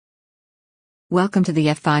Welcome to the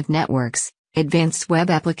F5 Networks Advanced Web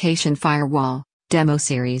Application Firewall demo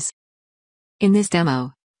series. In this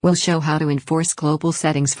demo, we'll show how to enforce global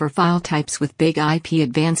settings for file types with BIG-IP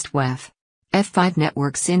Advanced WAF, F5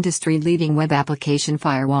 Networks industry-leading web application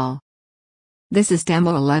firewall. This is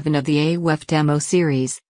demo 11 of the AWAF demo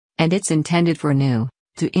series, and it's intended for new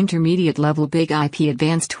to intermediate level BIG-IP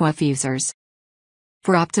Advanced WAF users.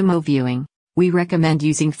 For optimal viewing, we recommend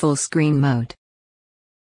using full screen mode.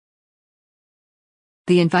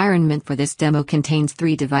 The environment for this demo contains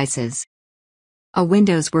 3 devices. A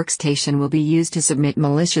Windows workstation will be used to submit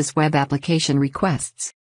malicious web application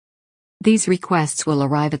requests. These requests will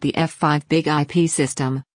arrive at the F5 BIG-IP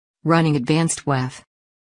system, running Advanced WAF.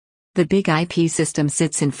 The BIG-IP system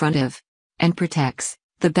sits in front of, and protects,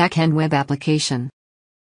 the backend web application.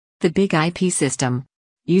 The BIG-IP system,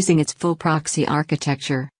 using its full proxy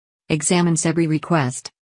architecture, examines every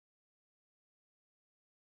request,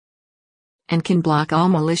 and can block all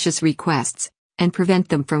malicious requests, and prevent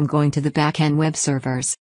them from going to the backend web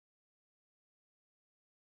servers.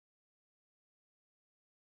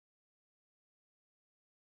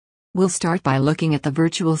 We'll start by looking at the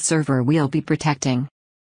virtual server we'll be protecting.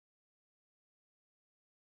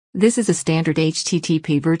 This is a standard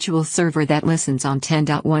HTTP virtual server that listens on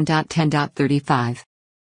 10.1.10.35.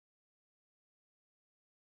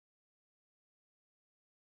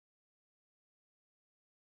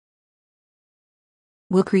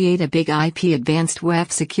 We'll create a BIG-IP Advanced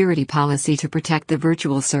WAF security policy to protect the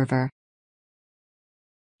virtual server.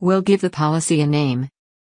 We'll give the policy a name.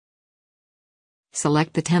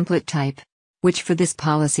 Select the template type, which for this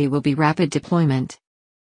policy will be rapid deployment,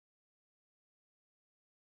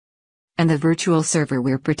 and the virtual server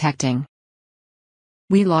we're protecting.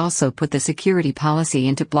 We'll also put the security policy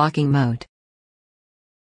into blocking mode.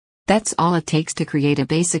 That's all it takes to create a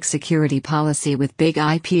basic security policy with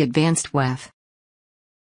BIG-IP Advanced WAF.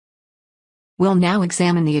 We'll now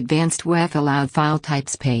examine the Advanced WAF Allowed File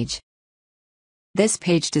Types page. This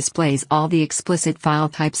page displays all the explicit file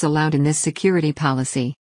types allowed in this security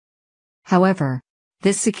policy. However,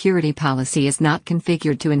 this security policy is not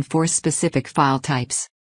configured to enforce specific file types.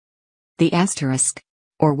 The asterisk,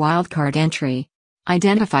 or wildcard entry,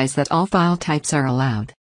 identifies that all file types are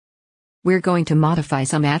allowed. We're going to modify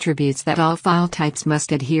some attributes that all file types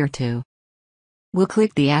must adhere to. We'll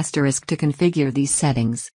click the asterisk to configure these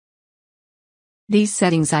settings. These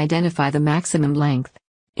settings identify the maximum length,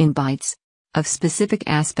 in bytes, of specific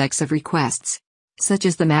aspects of requests, such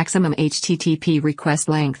as the maximum HTTP request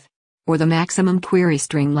length, or the maximum query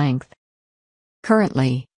string length.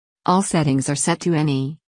 Currently, all settings are set to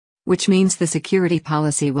any, which means the security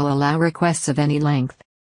policy will allow requests of any length.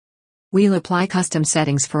 We'll apply custom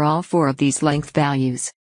settings for all 4 of these length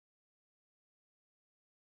values.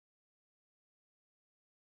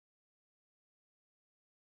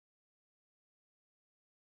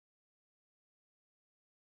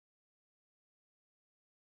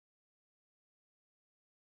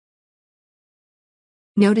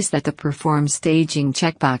 Notice that the Perform Staging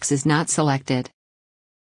checkbox is not selected.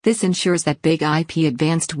 This ensures that BIG-IP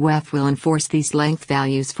Advanced WAF will enforce these length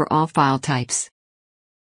values for all file types.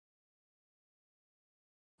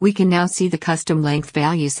 We can now see the custom length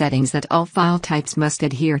value settings that all file types must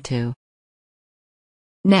adhere to.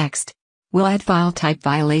 Next, we'll add file type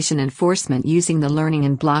violation enforcement using the Learning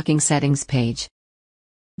and Blocking Settings page.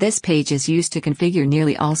 This page is used to configure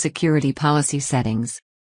nearly all security policy settings.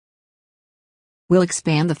 We'll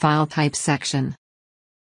expand the File Types section.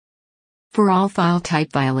 For all file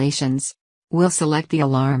type violations, we'll select the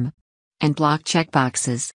Alarm and Block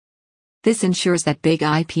checkboxes. This ensures that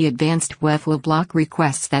BIG-IP Advanced WAF will block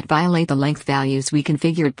requests that violate the length values we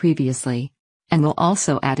configured previously, and will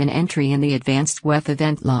also add an entry in the Advanced WAF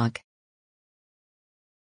event log.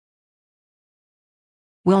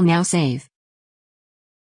 We'll now save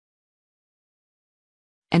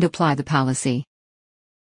and apply the policy.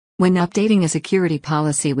 When updating a security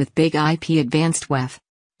policy with BIG-IP Advanced WAF,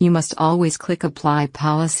 you must always click Apply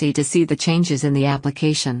Policy to see the changes in the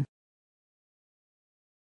application.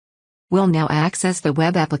 We'll now access the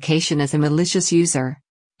web application as a malicious user,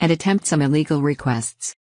 and attempt some illegal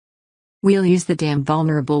requests. We'll use the DAM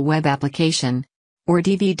Vulnerable Web Application, or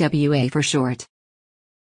DVWA for short.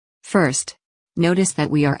 First, notice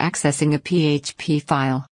that we are accessing a PHP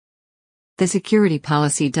file. The security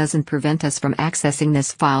policy doesn't prevent us from accessing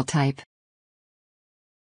this file type.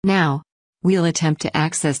 Now, we'll attempt to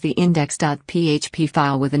access the index.php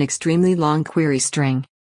file with an extremely long query string.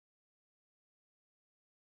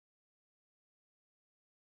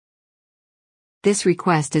 This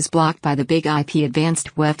request is blocked by the BIG-IP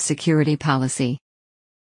Advanced WAF security policy.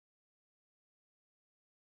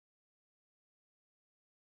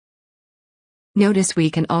 Notice we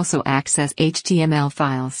can also access HTML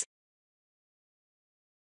files.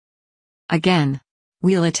 Again,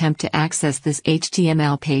 we'll attempt to access this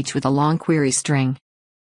HTML page with a long query string.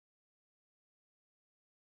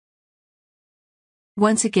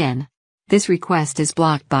 Once again, this request is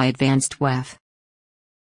blocked by Advanced WAF.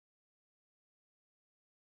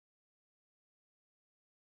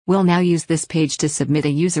 We'll now use this page to submit a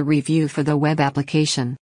user review for the web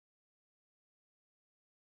application.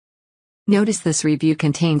 Notice this review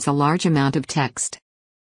contains a large amount of text.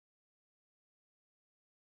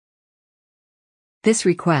 This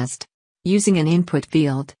request, using an input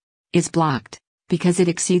field, is blocked because it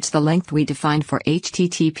exceeds the length we defined for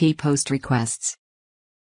HTTP POST requests.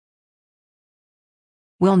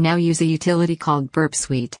 We'll now use a utility called Burp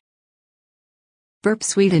Suite. Burp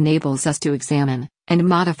Suite enables us to examine and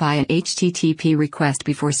modify an HTTP request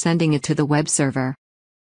before sending it to the web server.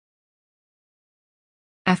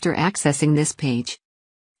 After accessing this page,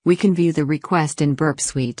 we can view the request in Burp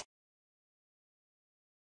Suite.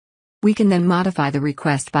 We can then modify the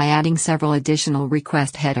request by adding several additional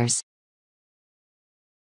request headers.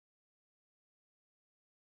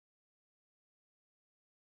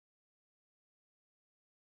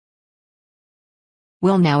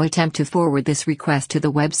 We'll now attempt to forward this request to the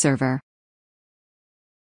web server.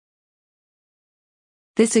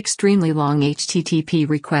 This extremely long HTTP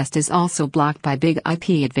request is also blocked by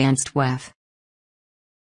BIG-IP Advanced WAF.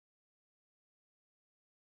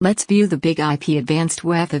 Let's view the BIG-IP Advanced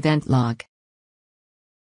WAF event log.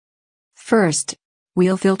 First,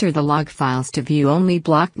 we'll filter the log files to view only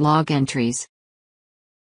blocked log entries.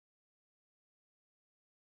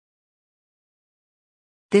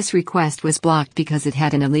 This request was blocked because it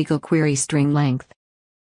had an illegal query string length.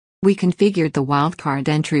 We configured the wildcard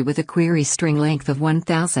entry with a query string length of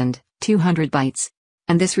 1,200 bytes,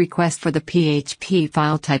 and this request for the PHP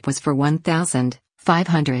file type was for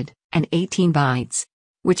 1,518 bytes,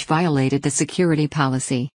 which violated the security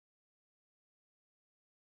policy.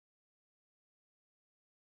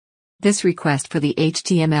 This request for the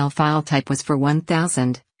HTML file type was for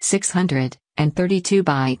 1,632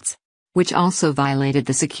 bytes, which also violated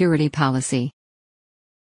the security policy.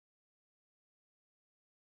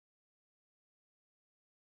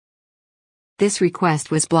 This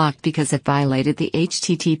request was blocked because it violated the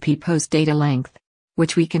HTTP POST data length,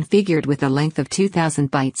 which we configured with a length of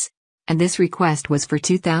 2,000 bytes, and this request was for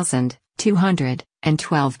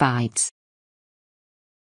 2,212 bytes.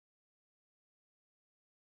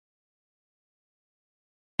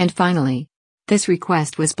 And finally, this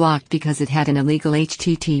request was blocked because it had an illegal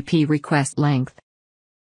HTTP request length.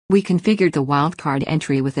 We configured the wildcard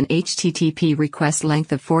entry with an HTTP request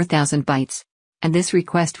length of 4,000 bytes, and this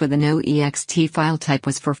request with a no ext file type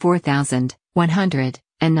was for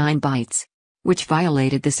 4,109 bytes, which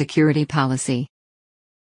violated the security policy.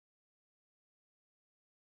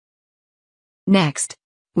 Next,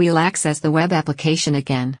 we'll access the web application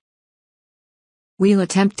again. We'll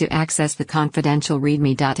attempt to access the confidential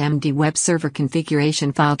readme.md web server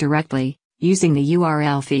configuration file directly, using the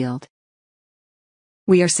URL field.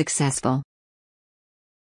 We are successful.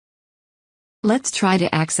 Let's try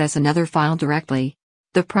to access another file directly,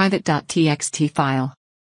 the private.txt file.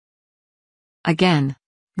 Again,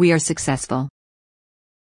 we are successful.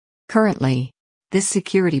 Currently, this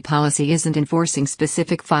security policy isn't enforcing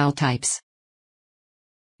specific file types.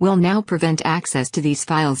 We'll now prevent access to these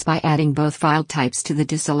files by adding both file types to the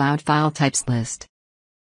disallowed file types list.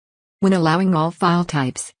 When allowing all file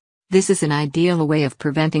types, this is an ideal way of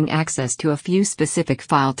preventing access to a few specific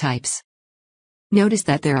file types. Notice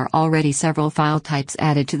that there are already several file types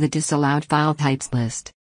added to the disallowed file types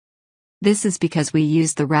list. This is because we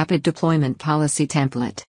used the rapid deployment policy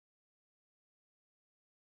template.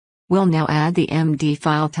 We'll now add the MD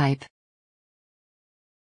file type.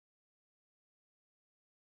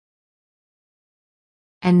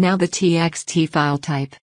 And now the txt file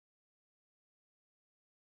type.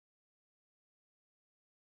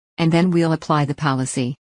 And then we'll apply the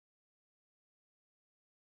policy.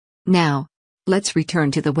 Now, let's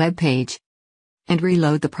return to the web page and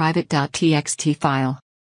reload the private.txt file.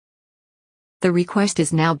 The request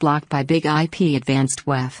is now blocked by BIG-IP Advanced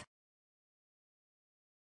WAF.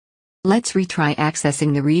 Let's retry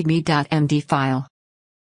accessing the readme.md file.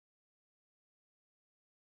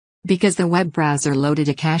 Because the web browser loaded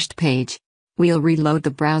a cached page, we'll reload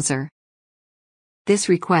the browser. This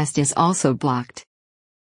request is also blocked.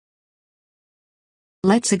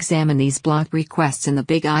 Let's examine these blocked requests in the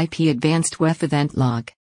BIG-IP Advanced WAF event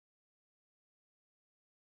log.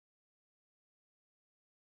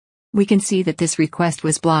 We can see that this request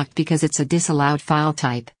was blocked because it's a disallowed file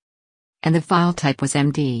type, and the file type was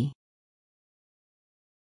MD.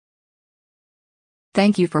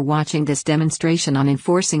 Thank you for watching this demonstration on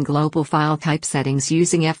enforcing global file type settings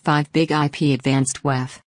using F5 BIG-IP Advanced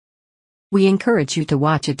WAF. We encourage you to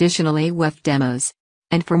watch additional AWAF demos.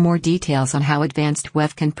 And for more details on how Advanced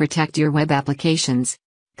WAF can protect your web applications,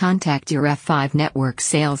 contact your F5 Network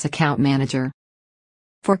Sales Account Manager.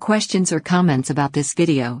 For questions or comments about this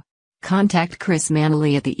video, contact Chris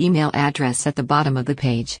Manley at the email address at the bottom of the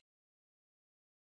page.